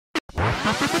Hey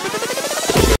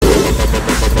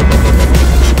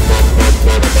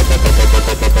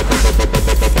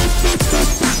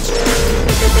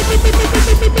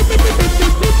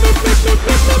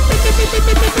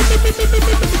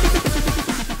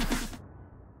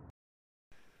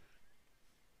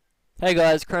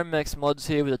guys, Chr0m3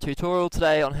 here with a tutorial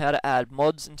today on how to add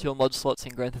mods into your mod slots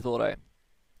in Grand Theft Auto.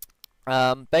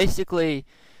 Basically,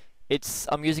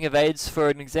 I'm using evades for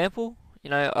an example. You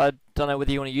know, I don't know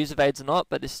whether you want to use evades or not,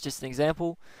 but this is just an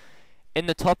example. In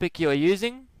the topic you are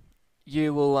using,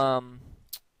 you will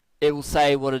it will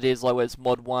say what it is, like whether it's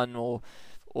mod 1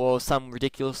 or some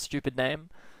ridiculous stupid name.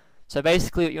 So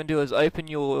basically, what you want to do is open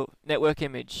your network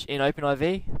image in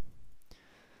OpenIV.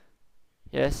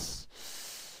 Yes.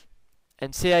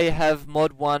 And see how you have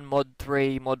mod 1, mod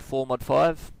 3, mod 4, mod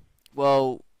 5?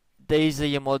 Well, these are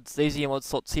your mod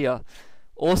slots here.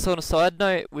 Also on a side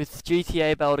note, with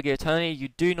GTA Battle Tony, you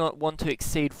do not want to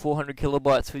exceed 400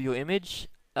 kilobytes for your image,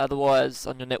 otherwise,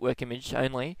 on your network image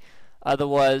only,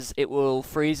 otherwise it will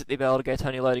freeze at the Battle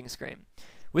Tony loading screen.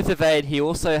 With Evade, he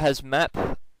also has map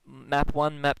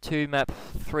 1, map 2, map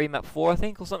 3, map 4 I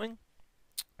think, or something.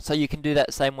 So you can do that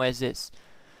the same way as this.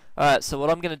 Alright, so what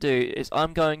I'm going to do is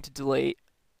I'm going to delete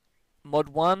mod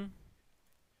 1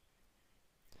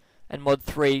 and mod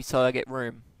 3 so I get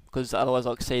room, because otherwise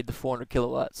I'll exceed the 400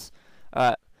 kilobytes.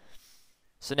 Alright,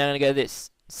 so now I'm going to go to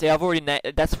this. See, I've already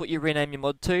that's what you rename your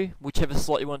mod to, whichever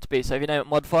slot you want it to be. So if you name it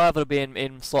mod 5, it'll be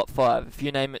in slot 5. If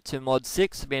you name it to mod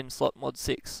 6, it'll be in slot mod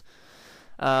 6.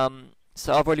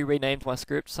 So I've already renamed my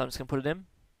script, so I'm just going to put it in.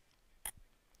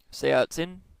 See how it's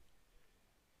in.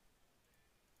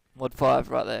 Mod 5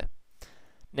 right there.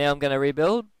 Now I'm going to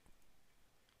rebuild.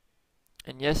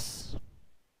 And yes.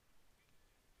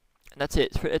 And that's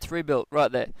it. It's rebuilt right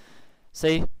there.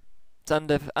 See? It's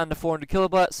under 400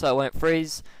 kilobytes, so it won't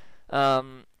freeze.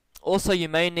 Also, you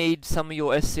may need some of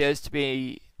your SCOs to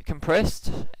be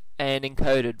compressed and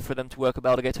encoded for them to work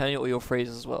about Tony, or you'll freeze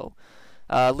as well.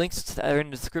 Links are in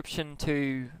the description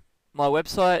to my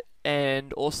website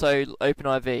and also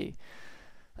OpenIV.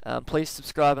 Please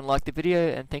subscribe and like the video,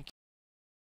 and thank you.